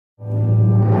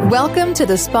Welcome to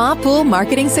the Spa Pool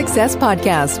Marketing Success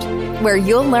Podcast, where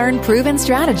you'll learn proven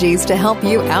strategies to help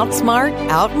you outsmart,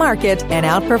 outmarket, and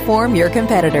outperform your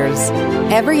competitors.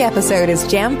 Every episode is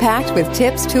jam-packed with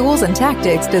tips, tools, and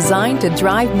tactics designed to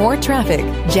drive more traffic,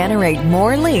 generate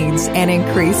more leads, and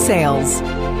increase sales.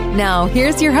 Now,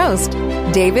 here's your host,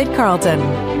 David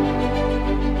Carlton.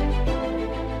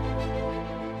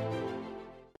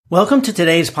 Welcome to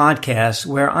today's podcast,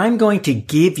 where I'm going to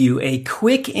give you a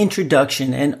quick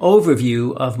introduction and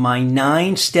overview of my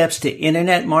 9 steps to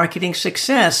internet marketing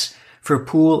success for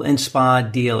pool and spa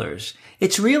dealers.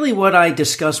 It's really what I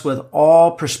discuss with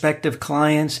all prospective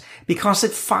clients because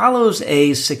it follows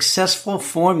a successful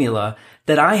formula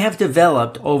that I have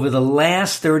developed over the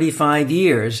last 35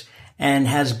 years and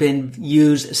has been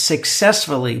used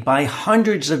successfully by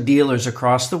hundreds of dealers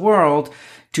across the world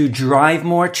to drive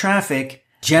more traffic,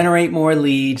 generate more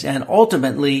leads, and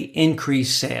ultimately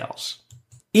increase sales.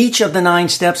 Each of the 9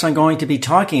 steps I'm going to be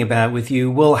talking about with you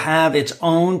will have its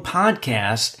own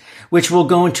podcast, which will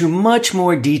go into much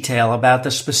more detail about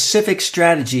the specific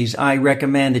strategies I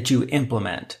recommend that you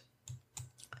implement.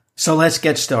 So let's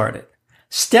get started.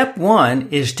 Step 1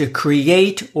 is to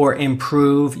create or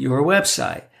improve your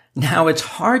website. Now, it's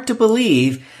hard to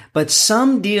believe, but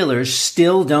some dealers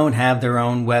still don't have their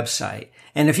own website.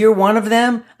 And if you're one of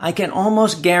them, I can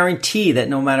almost guarantee that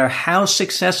no matter how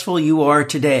successful you are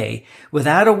today,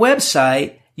 without a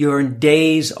website, your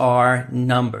days are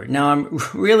numbered. Now, I'm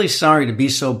really sorry to be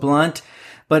so blunt,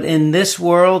 but in this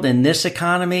world, in this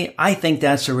economy, I think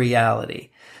that's a reality.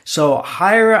 So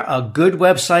hire a good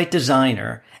website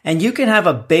designer, and you can have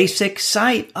a basic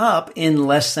site up in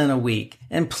less than a week.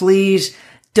 And please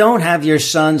don't have your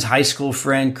son's high school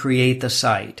friend create the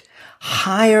site.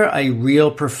 Hire a real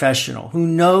professional who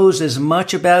knows as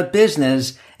much about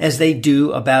business as they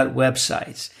do about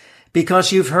websites.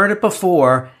 Because you've heard it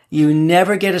before, you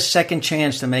never get a second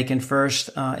chance to make a first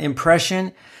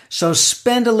impression. So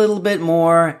spend a little bit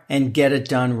more and get it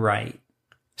done right.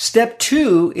 Step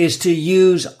 2 is to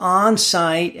use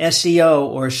on-site SEO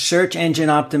or search engine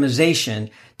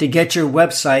optimization to get your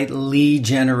website lead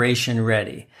generation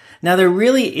ready. Now, there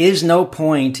really is no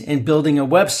point in building a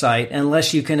website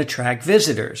unless you can attract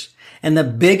visitors. And the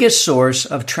biggest source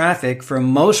of traffic for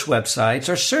most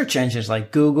websites are search engines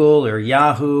like Google or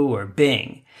Yahoo or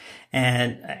Bing.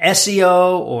 And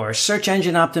SEO or search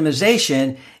engine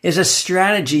optimization is a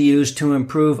strategy used to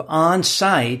improve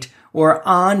on-site or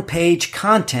on-page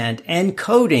content and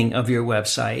coding of your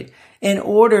website in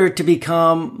order to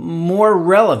become more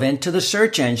relevant to the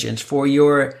search engines for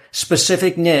your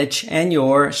specific niche and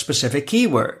your specific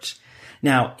keywords.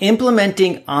 Now,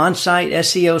 implementing on-site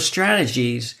SEO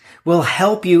strategies will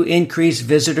help you increase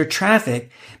visitor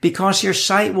traffic because your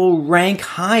site will rank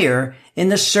higher in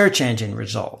the search engine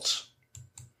results.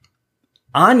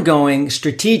 Ongoing,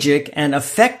 strategic, and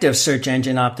effective search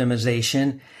engine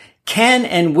optimization can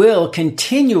and will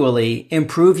continually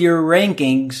improve your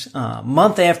rankings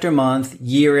month after month,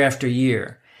 year after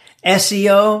year.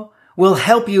 SEO will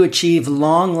help you achieve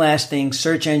long-lasting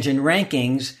search engine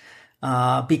rankings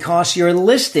because your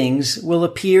listings will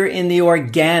appear in the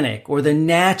organic or the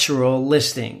natural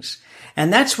listings.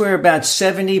 And that's where about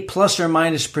 70 plus or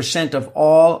minus % of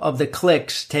all of the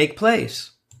clicks take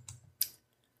place.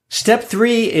 Step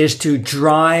 3 is to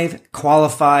drive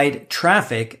qualified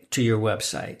traffic to your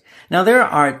website. Now, there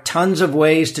are tons of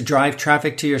ways to drive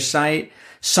traffic to your site.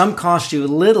 Some cost you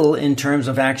little in terms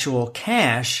of actual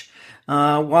cash,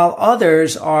 while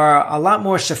others are a lot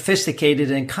more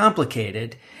sophisticated and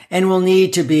complicated and will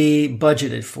need to be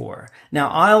budgeted for. Now,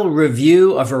 I'll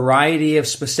review a variety of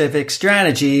specific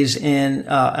strategies in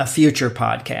a future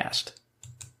podcast.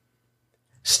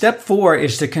 Step 4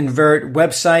 is to convert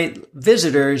website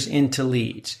visitors into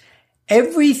leads.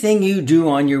 Everything you do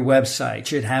on your website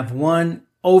should have one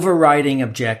overriding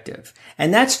objective,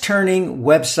 and that's turning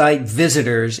website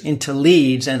visitors into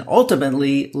leads and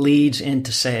ultimately leads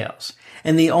into sales.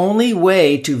 And the only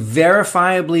way to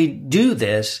verifiably do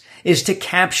this is to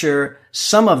capture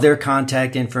some of their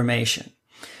contact information.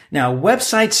 Now,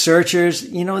 website searchers,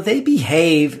 they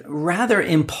behave rather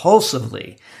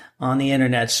impulsively on the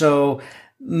internet. So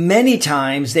many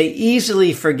times they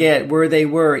easily forget where they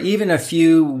were even a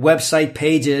few website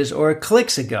pages or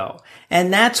clicks ago.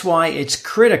 And that's why it's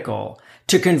critical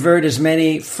to convert as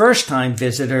many first-time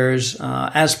visitors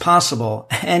as possible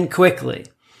and quickly.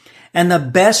 And the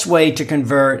best way to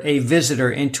convert a visitor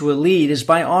into a lead is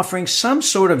by offering some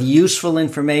sort of useful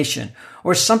information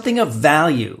or something of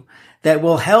value that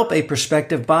will help a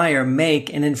prospective buyer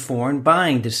make an informed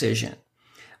buying decision.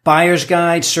 Buyer's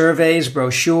guides, surveys,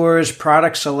 brochures,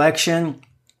 product selection,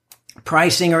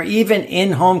 pricing, or even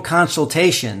in-home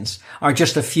consultations are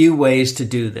just a few ways to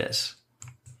do this.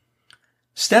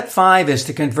 Step 5 is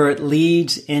to convert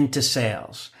leads into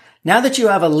sales. Now that you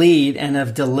have a lead and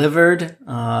have delivered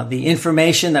the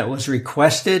information that was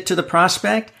requested to the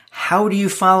prospect, how do you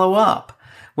follow up?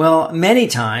 Well, many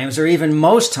times, or even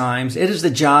most times, it is the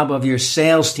job of your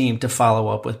sales team to follow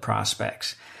up with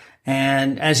prospects.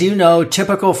 And as you know,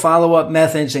 typical follow-up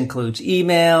methods includes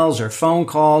emails or phone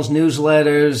calls,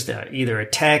 newsletters, either a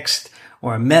text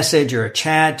or a message or a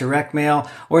chat, direct mail,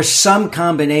 or some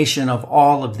combination of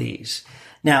all of these.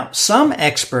 Now, some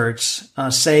experts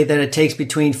say that it takes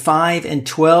between 5 and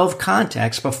 12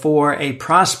 contacts before a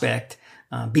prospect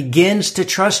begins to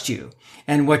trust you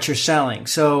and what you're selling.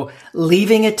 So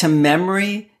leaving it to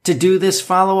memory to do this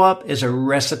follow-up is a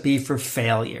recipe for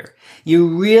failure.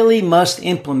 You really must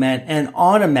implement an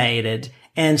automated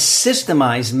and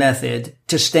systemized method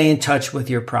to stay in touch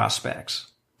with your prospects.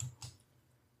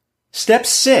 Step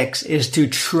 6 is to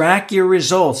track your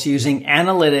results using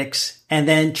analytics and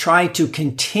then try to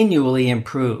continually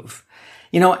improve.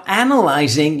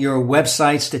 Analyzing your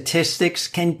website statistics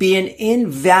can be an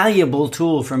invaluable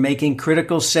tool for making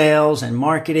critical sales and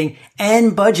marketing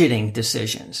and budgeting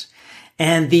decisions.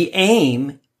 And the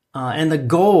aim and the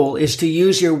goal is to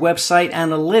use your website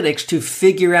analytics to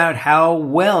figure out how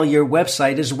well your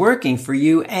website is working for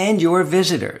you and your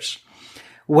visitors.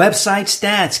 Website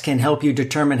stats can help you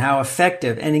determine how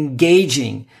effective and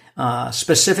engaging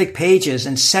specific pages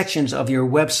and sections of your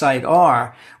website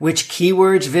are, which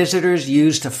keywords visitors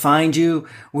use to find you,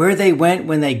 where they went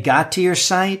when they got to your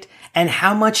site, and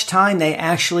how much time they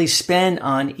actually spend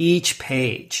on each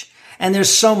page. And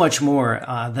there's so much more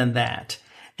than that.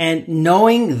 And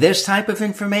knowing this type of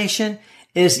information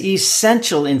is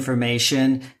essential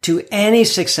information to any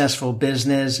successful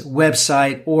business,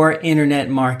 website, or internet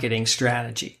marketing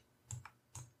strategy.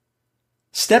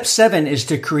 Step 7 is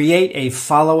to create a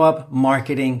follow-up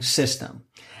marketing system.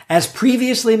 As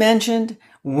previously mentioned,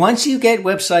 once you get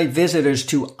website visitors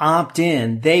to opt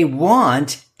in, they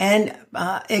want and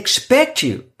expect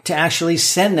you to actually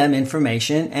send them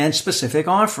information and specific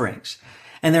offerings.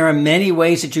 And there are many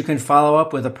ways that you can follow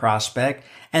up with a prospect,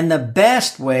 and the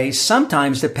best ways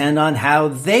sometimes depend on how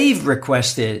they've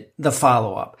requested the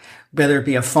follow-up, whether it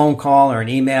be a phone call or an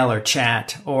email or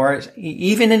chat or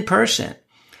even in person.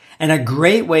 And a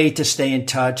great way to stay in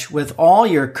touch with all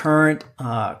your current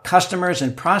customers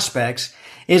and prospects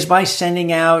is by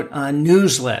sending out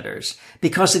newsletters,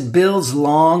 because it builds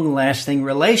long-lasting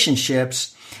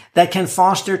relationships that can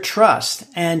foster trust,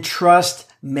 and trust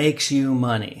makes you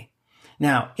money.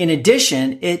 Now, in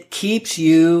addition, it keeps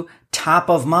you top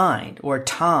of mind, or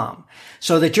TOM,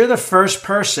 so that you're the first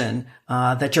person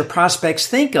that your prospects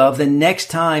think of the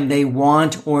next time they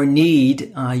want or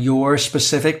need your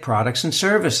specific products and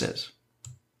services.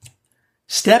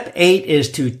 Step 8 is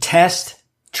to test,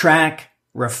 track,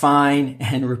 refine,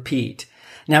 and repeat.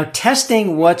 Now,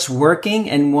 testing what's working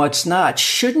and what's not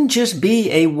shouldn't just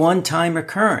be a one-time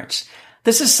occurrence.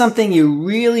 This is something you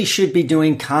really should be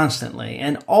doing constantly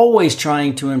and always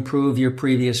trying to improve your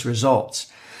previous results.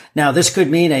 Now, this could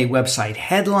mean a website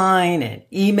headline, an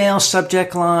email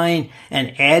subject line,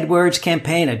 an AdWords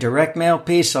campaign, a direct mail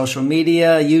piece, social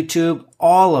media, YouTube.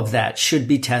 All of that should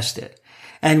be tested.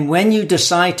 And when you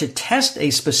decide to test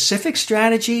a specific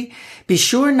strategy, be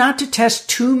sure not to test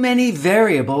too many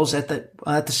variables at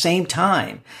the same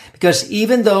time, because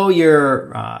even though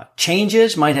your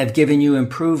changes might have given you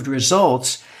improved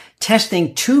results,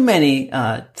 testing too many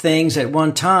things at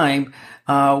one time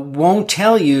won't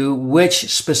tell you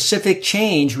which specific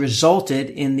change resulted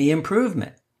in the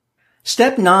improvement.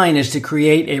 Step 9 is to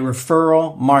create a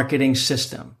referral marketing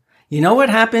system. You know what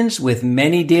happens with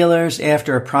many dealers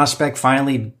after a prospect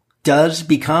finally does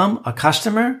become a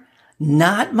customer?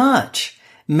 Not much.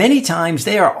 Many times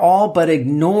they are all but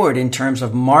ignored in terms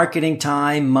of marketing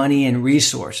time, money, and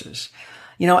resources.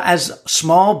 As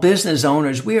small business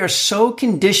owners, we are so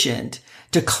conditioned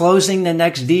to closing the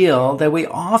next deal that we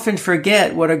often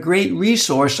forget what a great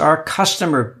resource our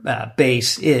customer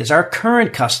base is, our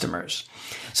current customers.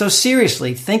 So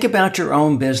seriously, think about your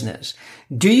own business.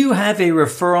 Do you have a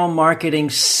referral marketing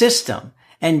system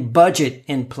and budget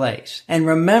in place? And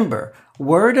remember,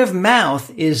 word of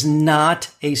mouth is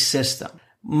not a system.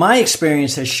 My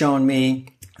experience has shown me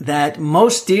that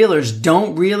most dealers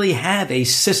don't really have a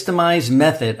systemized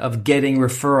method of getting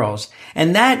referrals.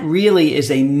 And that really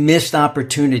is a missed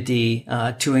opportunity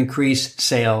to increase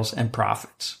sales and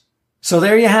profits. So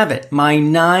there you have it, my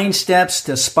 9 steps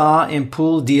to spa and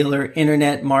pool dealer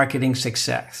internet marketing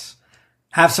success.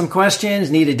 Have some questions,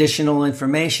 need additional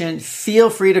information? Feel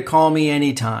free to call me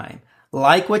anytime.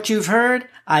 like what you've heard?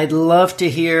 I'd love to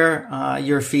hear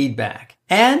your feedback.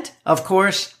 And, of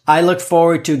course, I look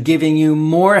forward to giving you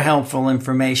more helpful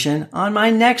information on my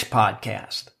next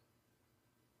podcast.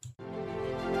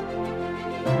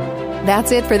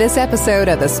 That's it for this episode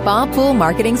of the Spa Pool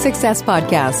Marketing Success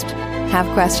Podcast. Have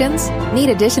questions? Need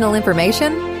additional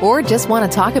information? Or just want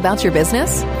to talk about your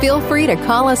business? Feel free to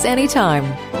call us anytime.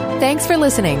 Thanks for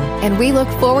listening, and we look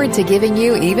forward to giving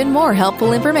you even more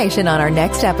helpful information on our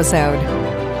next episode.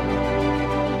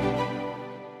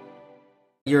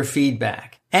 Your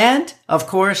feedback. And, of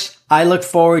course, I look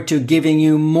forward to giving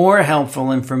you more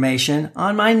helpful information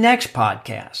on my next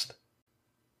podcast.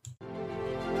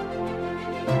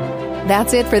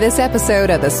 That's it for this episode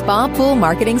of the Spa Pool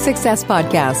Marketing Success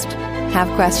Podcast. Have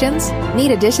questions?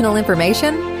 Need additional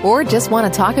information? Or just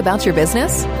want to talk about your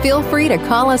business? Feel free to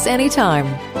call us anytime.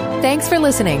 Thanks for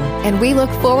listening, and we look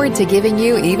forward to giving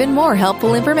you even more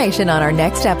helpful information on our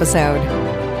next episode.